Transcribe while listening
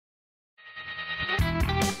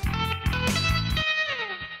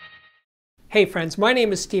Hey friends, my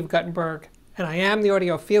name is Steve Guttenberg, and I am the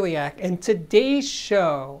audiophiliac, and today's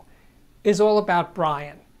show is all about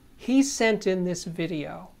Bryan. He sent in this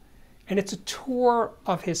video, and it's a tour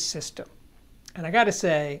of his system. And I gotta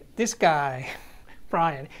say, this guy,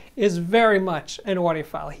 Bryan, is very much an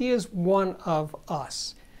audiophile. He is one of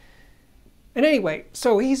us. And anyway,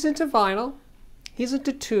 so he's into vinyl, he's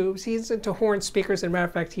into tubes, he's into horn speakers. As a matter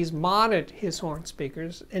of fact, he's modded his horn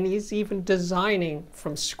speakers, and he's even designing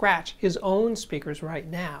from scratch his own speakers right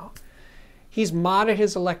now. He's modded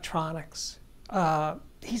his electronics.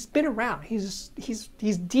 He's been around. He's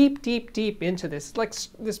deep, deep, deep into this. Like,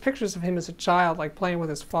 there's pictures of him as a child, like playing with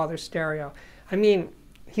his father's stereo. I mean,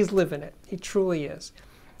 he's living it. He truly is.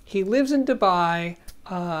 He lives in Dubai,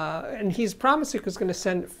 and he's promising he's going to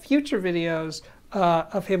send future videos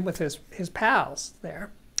of him with his pals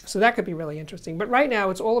there. So that could be really interesting. But right now,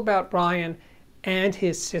 it's all about Bryan and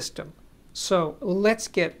his system. So let's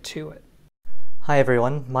get to it. Hi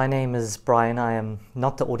everyone, my name is Bryan. I am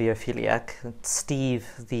not the audiophiliac. Steve,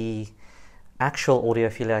 the actual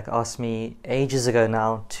audiophiliac, asked me ages ago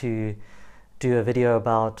now to do a video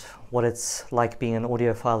about what it's like being an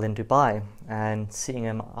audiophile in Dubai. And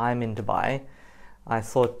seeing I'm in Dubai, I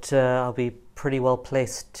thought I'll be pretty well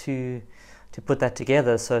placed to put that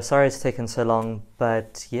together. So sorry it's taken so long,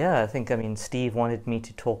 but yeah, I mean, Steve wanted me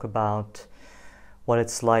to talk about what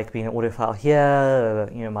it's like being an audiophile here,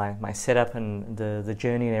 you know, my setup and the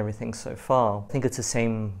journey and everything so far. I think it's the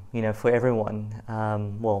same, you know, for everyone.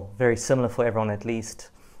 Well, very similar for everyone at least.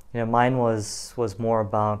 You know, mine was more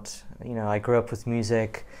about, you know, I grew up with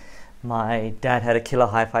music. My dad had a killer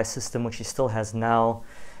hi-fi system, which he still has now.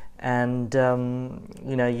 And,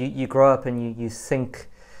 you know, you grow up and you think,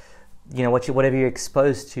 you know, whatever you're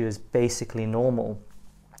exposed to is basically normal.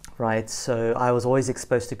 Right, so I was always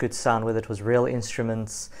exposed to good sound, whether it was real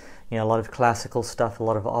instruments, you know, a lot of classical stuff, a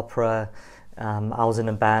lot of opera. I was in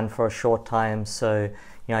a band for a short time, so, you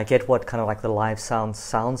know, I get what kind of like the live sound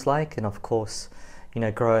sounds like. And of course, you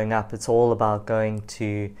know, growing up, it's all about going to,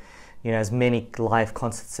 you know, as many live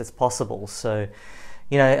concerts as possible. So,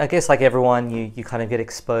 you know, I guess like everyone, you kind of get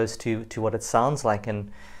exposed to what it sounds like.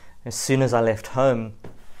 And as soon as I left home,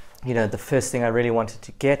 you know, the first thing I really wanted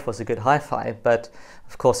to get was a good hi-fi. But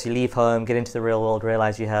of course, you leave home, get into the real world,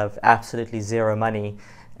 realize you have absolutely zero money,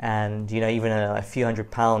 and you know, even a few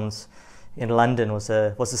 £100 in London was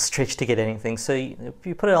a stretch to get anything. So you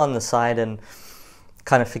put it on the side and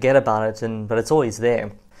kind of forget about it, but it's always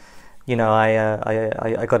there. You know,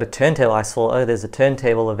 I got a turntable. I saw, oh, there's a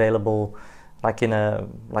turntable available, like in a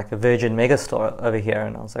Virgin Megastore over here,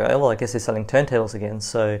 and I was like, oh well, I guess they're selling turntables again.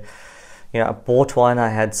 So, you know, I bought one. I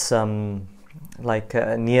had some like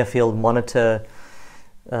near field monitor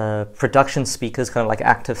production speakers, kind of like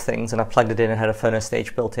active things, and I plugged it in and had a phono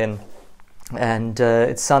stage built in, and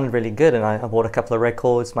it sounded really good. And I bought a couple of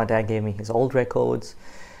records. My dad gave me his old records,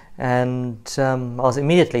 and I was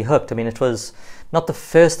immediately hooked. I mean, it was not the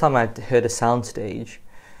first time I'd heard a soundstage,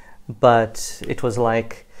 but it was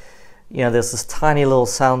like, you know, there's this tiny little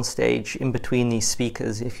soundstage in between these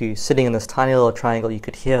speakers. If you're sitting in this tiny little triangle, you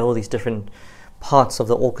could hear all these different parts of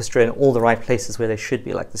the orchestra in all the right places where they should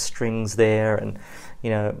be, like the strings there and, you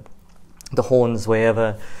know, the horns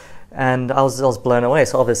wherever. And I was blown away.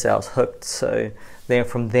 So obviously I was hooked. So then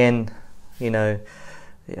from then, you know,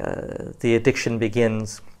 the addiction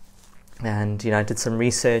begins. And, you know, I did some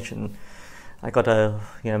research and I got a,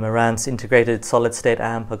 you know, Marantz integrated solid state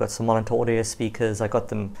amp. I got some monitor audio speakers. I got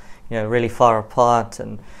them, you know, really far apart,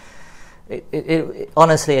 and it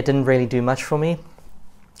honestly, it didn't really do much for me.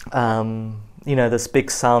 You know, this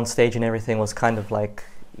big sound stage and everything was kind of like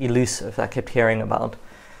elusive. I kept hearing about.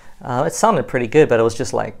 It sounded pretty good, but it was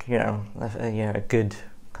just like, you know, a good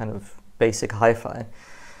kind of basic hi-fi.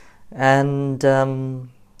 And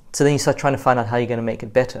so then you start trying to find out how you're going to make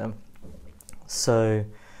it better. So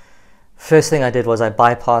first thing I did was I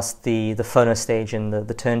bypassed the phono stage and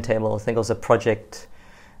the turntable. I think it was a project,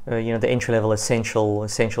 you know, the entry-level essential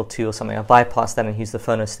 2 or something. I bypassed that and used the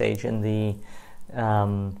phono stage in the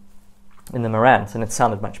Marantz, and it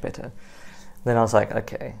sounded much better. Then I was like,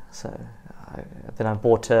 okay, so then I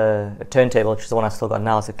bought a turntable, which is the one I still got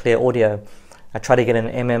now. It's a Clearaudio. I tried to get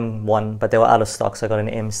an MM one, but they were out of stock, so I got an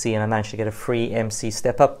MC, and I managed to get a free MC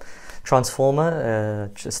step-up transformer.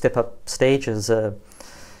 Step-up stage is a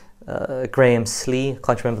Graham Slee.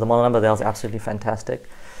 Can't remember the model number. That was absolutely fantastic.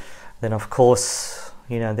 Then of course,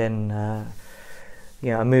 you know,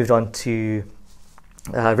 you know, I moved on to,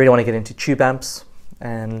 I really want to get into tube amps,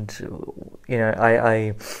 and you know,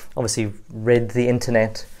 I obviously read the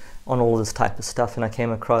internet on all this type of stuff, and I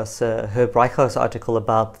came across Herb Reichardt's article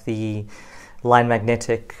about the line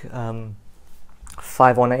magnetic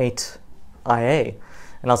 518 IA.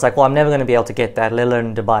 And I was like, well, I'm never going to be able to get that, let alone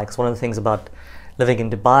in Dubai, because one of the things about living in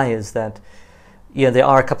Dubai is that, you know, there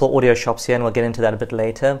are a couple of audio shops here, and we'll get into that a bit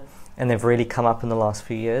later, and they've really come up in the last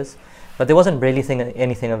few years. But there wasn't really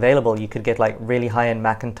anything available. You could get like really high-end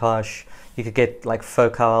Macintosh, you could get like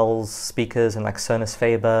Focals speakers and like Sonus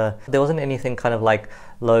Faber. There wasn't anything kind of like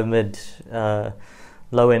low-end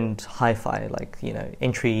hi-fi, like, you know,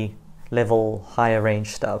 entry-level, higher range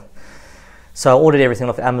stuff. So I ordered everything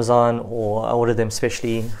off Amazon, or I ordered them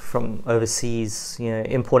specially from overseas. You know,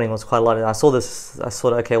 importing was quite a lot. And I saw this, I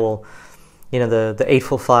thought, okay, well, you know, the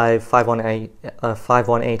 845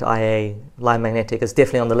 518 IA line magnetic is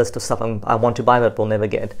definitely on the list of stuff I want to buy but will never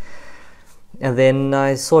get. And then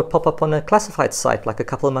I saw it pop up on a classified site like a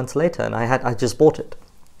couple of months later, and I just bought it.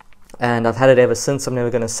 And I've had it ever since. I'm never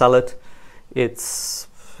going to sell it. It's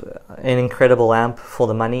an incredible amp for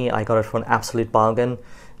the money. I got it for an absolute bargain.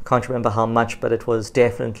 Can't remember how much, but it was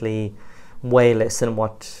definitely way less than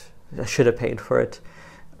what I should have paid for it.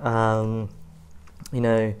 You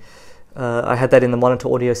know, I had that in the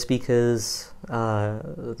monitor audio speakers.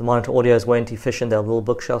 The monitor audios weren't efficient. They were little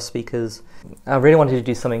bookshelf speakers. I really wanted to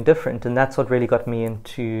do something different, and that's what really got me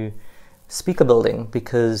into speaker building,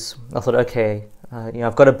 because I thought, okay, you know,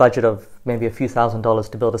 I've got a budget of maybe a few $1,000s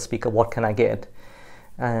to build a speaker. What can I get?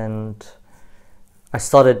 And I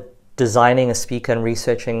started designing a speaker and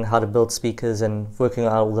researching how to build speakers and working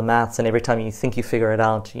out all the maths, and every time you think you figure it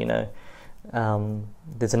out, you know,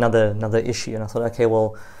 there's another issue. And I thought, okay,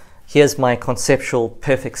 well, here's my conceptual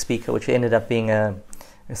perfect speaker, which ended up being a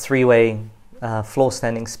three-way floor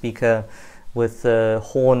standing speaker with a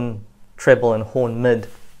horn treble and horn mid,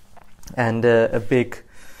 and a big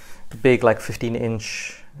like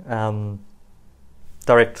 15-inch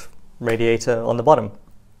direct radiator on the bottom.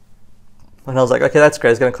 And I was like, okay, that's great.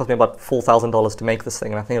 It's going to cost me about $4,000 to make this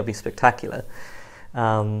thing, and I think it'll be spectacular.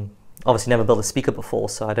 Obviously, never built a speaker before,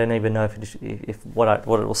 so I don't even know if what it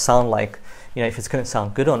will sound like, you know, if it's going to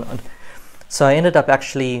sound good or not. So I ended up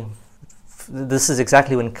actually, this is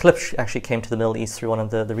exactly when Klipsch actually came to the Middle East through one of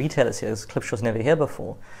the retailers here, because Klipsch was never here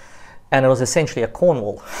before. And it was essentially a corn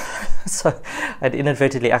wall. So I'd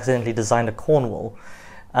inadvertently, accidentally designed a corn wall.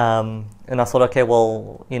 And I thought, okay,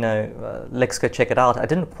 well, you know, let's go check it out. I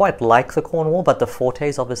didn't quite like the corn wall, but the Forte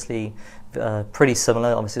is obviously pretty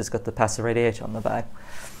similar. Obviously, it's got the passive radiator on the back.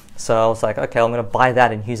 So I was like, okay, I'm going to buy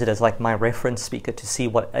that and use it as like my reference speaker to see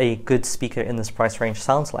what a good speaker in this price range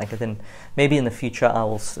sounds like. And then maybe in the future,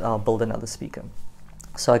 I'll build another speaker.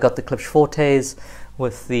 So I got the Klipsch Fortes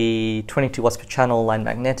with the 22 watts per channel line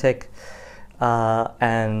magnetic,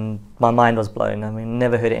 and my mind was blown. I mean,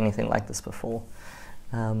 never heard anything like this before.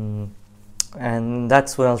 And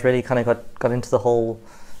that's when I was really kind of got into the whole,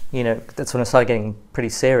 you know, that's when I started getting pretty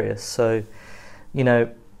serious. So, you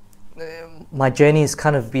know, my journey has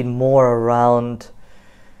kind of been more around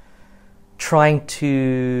trying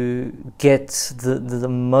to get the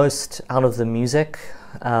most out of the music.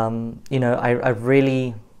 You know, I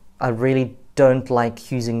really don't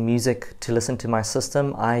like using music to listen to my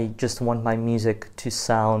system. I just want my music to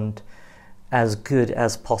sound as good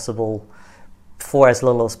as possible for as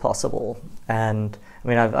little as possible. And I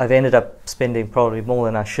mean, I've ended up spending probably more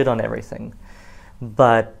than I should on everything,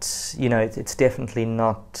 but you know, it's definitely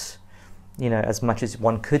not, you know, as much as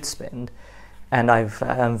one could spend. And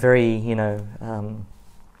I'm very, you know,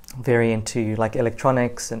 very into like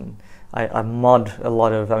electronics, and I mod a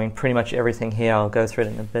lot of, I mean, pretty much everything here, I'll go through it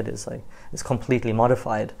in a bit, is completely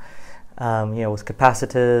modified. You know, with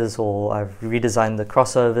capacitors, or I've redesigned the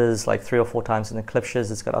crossovers like 3 or 4 times in the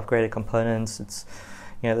Klipsch's. It's got upgraded components. It's,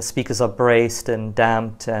 you know, the speakers are braced and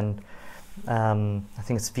damped, and I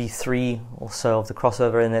think it's V3 or so of the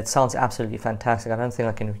crossover, and it sounds absolutely fantastic. I don't think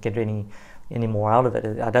I can get any more out of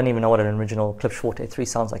it. I don't even know what an original Klipsch Forte 3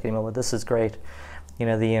 sounds like anymore, but this is great. You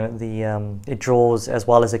know, it draws as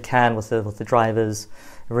well as it can with the drivers.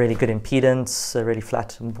 A really good impedance, a really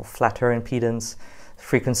flatter impedance.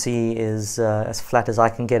 Frequency is as flat as I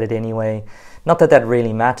can get it anyway. Not that that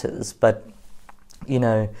really matters, but you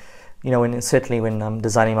know, certainly when I'm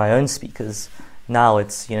designing my own speakers now,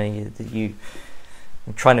 it's, you know, you're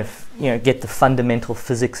trying to, you know, get the fundamental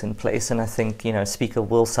physics in place. And I think, you know, a speaker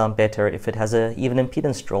will sound better if it has a even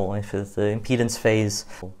impedance draw, if the impedance phase,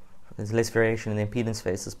 there's less variation in the impedance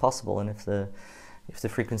phase as possible, and if the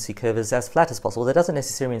frequency curve is as flat as possible. That doesn't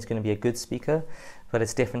necessarily mean it's going to be a good speaker, but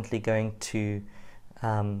it's definitely going to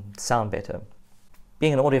sound better.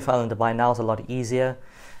 Being an audiophile in Dubai now is a lot easier.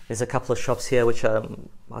 There's a couple of shops here which I'll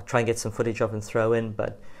try and get some footage of and throw in,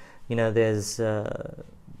 but you know, there's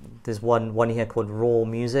one here called Raw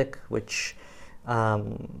Music, which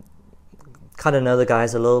kind of know the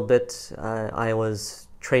guys a little bit. I was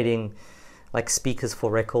trading like speakers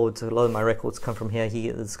for records. A lot of my records come from here.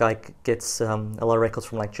 This guy gets a lot of records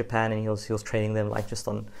from like Japan, and he was trading them like just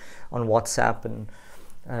on WhatsApp,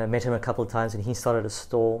 and met him a couple of times, and he started a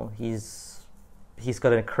store. He's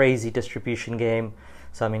got a crazy distribution game.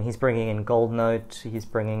 So I mean, he's bringing in Gold Note, he's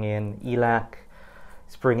bringing in ELAC,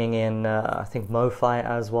 he's bringing in I think MoFi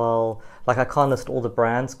as well. Like, I can't list all the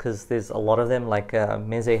brands because there's a lot of them, like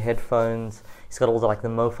Meze headphones. He's got all the like the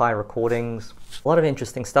MoFi recordings. A lot of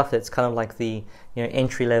interesting stuff that's kind of like the, you know,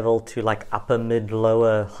 entry level to like upper, mid,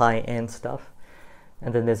 lower, high end stuff.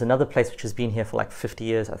 And then there's another place which has been here for like 50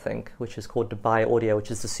 years, I think, which is called Dubai Audio,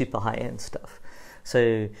 which is the super high end stuff. So,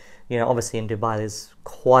 you know, obviously in Dubai there's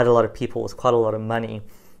quite a lot of people with quite a lot of money.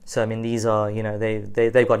 So I mean, these are, you know,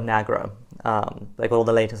 they've got Nagra, they've got all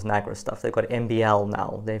the latest Nagra stuff. They've got MBL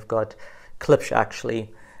now. They've got Klipsch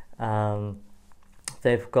actually.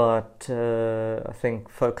 They've got I think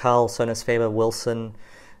Focal, Sonos Faber, Wilson,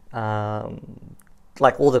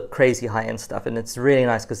 like all the crazy high end stuff. And it's really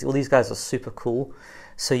nice because all these guys are super cool.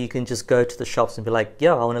 So you can just go to the shops and be like,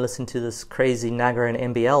 yeah, I want to listen to this crazy Nagra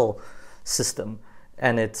and MBL system.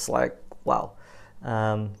 And it's like, wow.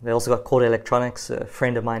 They also got Corda Electronics. A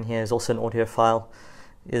friend of mine here is also an audiophile.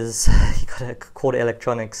 He got a Corda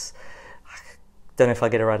Electronics, I don't know if I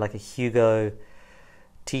get it right, like a Hugo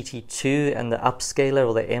TT2 and the upscaler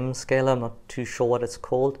or the M scaler. I'm not too sure what it's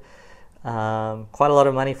called. Quite a lot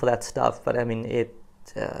of money for that stuff, but I mean, it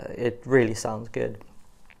really sounds good.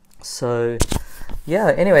 So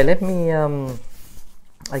yeah, anyway, let me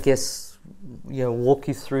I guess, you know, walk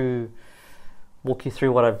you through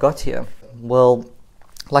what I've got here. Well,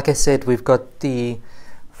 like I said, we've got the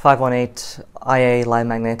 518 IA line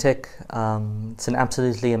magnetic. It's an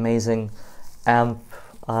absolutely amazing amp.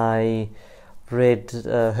 I read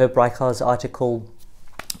Herb Reicher's article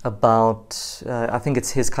about, I think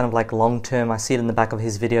it's his kind of like long term. I see it in the back of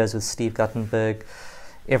his videos with Steve Guttenberg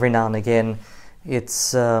every now and again.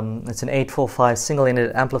 It's an 845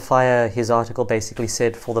 single-ended amplifier. His article basically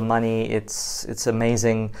said for the money, it's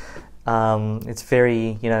amazing. It's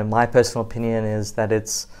very, you know, my personal opinion is that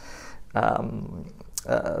it's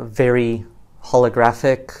very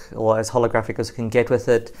holographic, or as holographic as you can get with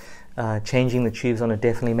it. Changing the tubes on it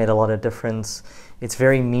definitely made a lot of difference. It's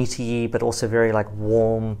very meaty, but also very like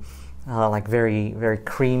warm, like very, very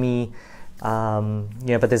creamy. You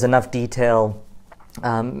know, but there's enough detail.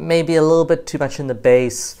 Maybe a little bit too much in the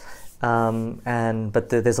bass. But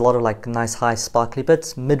there's a lot of like nice high sparkly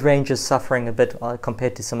bits. Mid-range is suffering a bit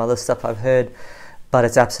compared to some other stuff I've heard, but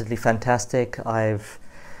it's absolutely fantastic. I've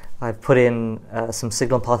put in some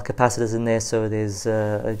signal path capacitors in there, so there's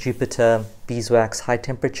a Jupiter beeswax high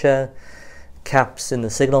temperature caps in the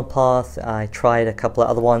signal path. I tried a couple of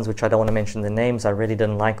other ones which I don't want to mention the names. I really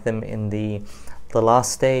didn't like them in the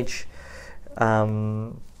last stage.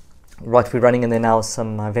 What we're running in there now is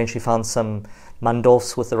I eventually found some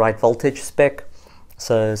Mundorfs with the right voltage spec.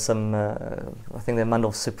 So some, I think they're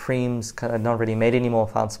Mundorf Supremes, kind of not really made anymore.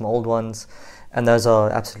 Found some old ones, and those are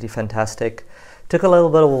absolutely fantastic. Took a little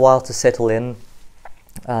bit of a while to settle in,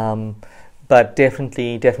 but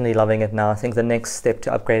definitely loving it now. I think the next step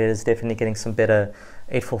to upgrade it is definitely getting some better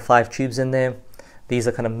 845 tubes in there. These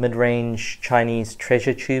are kind of mid-range Chinese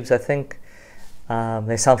treasure tubes, I think.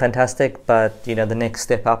 They sound fantastic, but you know, the next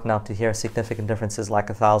step up now to hear a significant difference is like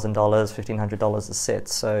 $1,000, $1,500 a set.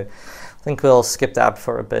 So I think we'll skip that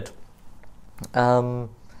for a bit. The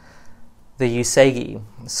Usagi.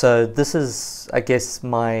 So this is, I guess,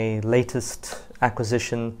 my latest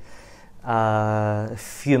acquisition a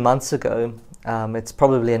few months ago. It's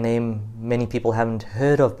probably a name many people haven't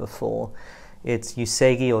heard of before. It's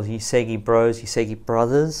Usagi, or Usagi Bros, Usagi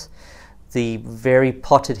Brothers. The very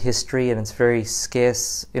potted history, and it's very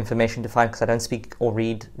scarce information to find because I don't speak or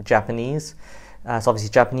read Japanese. So obviously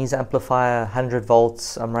Japanese amplifier, 100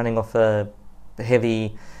 volts. I'm running off a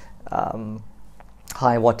heavy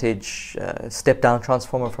high wattage step down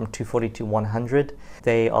transformer from 240 to 100.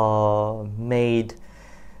 They are made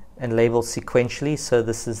and labeled sequentially. So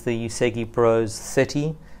this is the Usagi Bros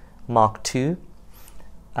 30 Mark II,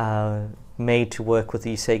 made to work with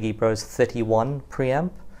the Usagi Bros 31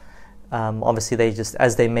 preamp. Obviously they just,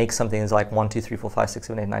 as they make something, it's like 1, 2, 3, 4, 5, 6,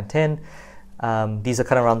 7, 8, 9, 10. These are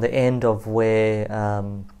kind of around the end of where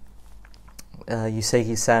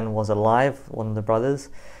Usagi-san was alive, one of the brothers.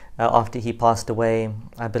 After he passed away,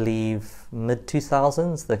 I believe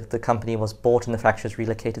mid-2000s, the company was bought and the factory was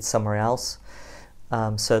relocated somewhere else.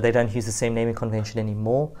 So they don't use the same naming convention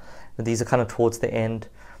anymore. But these are kind of towards the end.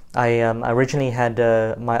 I originally had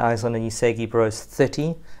my eyes on a Usagi Bros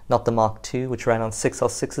 30, not the Mark II, which ran on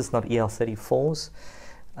 6L6s, not EL34s.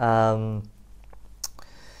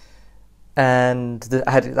 and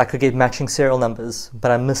I could get matching serial numbers, but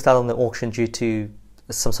I missed out on the auction due to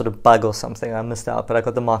some sort of bug or something. I missed out, but I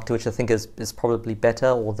got the Mark II, which I think is probably better,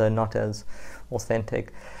 although not as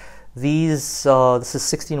authentic. This is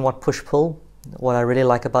 16 watt push-pull. What I really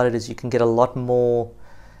like about it is you can get a lot more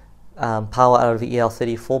power out of the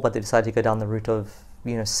EL34, but they decided to go down the route of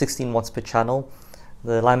 16 watts per channel.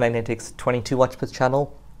 The line magnetic's 22 watts per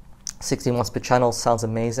channel. 16 watts per channel sounds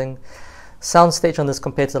amazing. Soundstage on this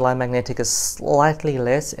compared to the line magnetic is slightly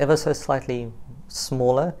less, ever so slightly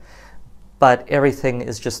smaller, but everything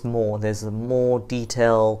is just more. There's more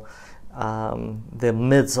detail. The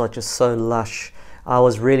mids are just so lush. I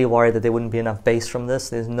was really worried that there wouldn't be enough bass from this.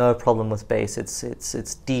 There's no problem with bass.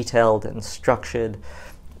 It's detailed and structured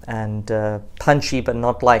and punchy, but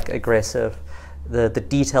not like aggressive. The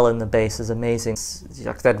detail in the bass is amazing. It's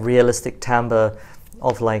like that realistic timbre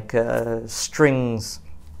of like strings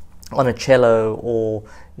on a cello, or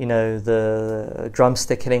the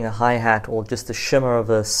drumstick hitting a hi-hat, or just the shimmer of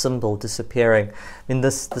a cymbal disappearing. I mean,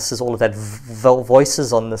 this is all of that.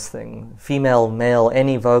 Voices on this thing, female, male,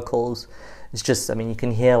 any vocals. It's just, I mean, you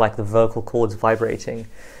can hear like the vocal cords vibrating.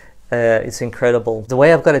 It's incredible. The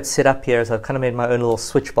way I've got it set up here is I've kind of made my own little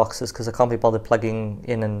switch boxes because I can't be bothered plugging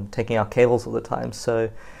in and taking out cables all the time. So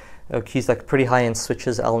I've used like pretty high-end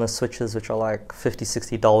switches, NOS switches, which are like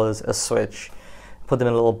 $50–$60 a switch. Put them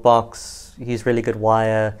in a little box, use really good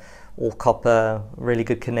wire, all copper, really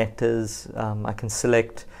good connectors. I can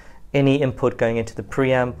select any input going into the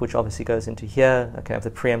preamp, which obviously goes into here. I can have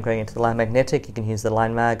the preamp going into the line magnetic. You can use the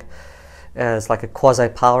line mag as like a quasi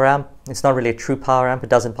power amp. It's not really a true power amp. It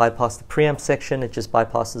doesn't bypass the preamp section. It just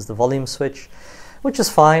bypasses the volume switch, which is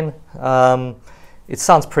fine. It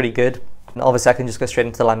sounds pretty good. And obviously I can just go straight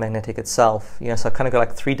into the line magnetic itself. So I kind of got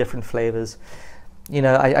like 3 different flavors.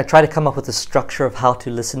 I try to come up with a structure of how to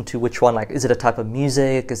listen to which one. Like, is it a type of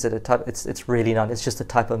music? Is it a type? It's really not. It's just a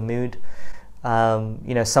type of mood.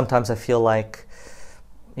 Sometimes I feel like,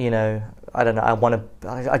 I don't know.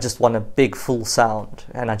 I just want a big full sound,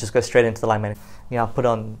 and I just go straight into the line magnetic. I put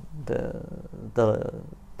on the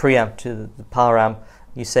preamp to the power amp,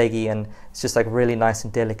 Usagi, and it's just like really nice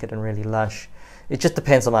and delicate and really lush. It just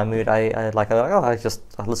depends on my mood. I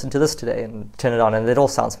listen to this today and turn it on, and it all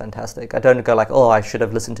sounds fantastic. I don't go like, oh, I should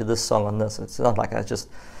have listened to this song on this. It's not like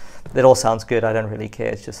it all sounds good. I don't really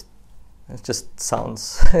care. It just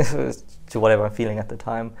sounds to whatever I'm feeling at the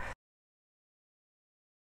time.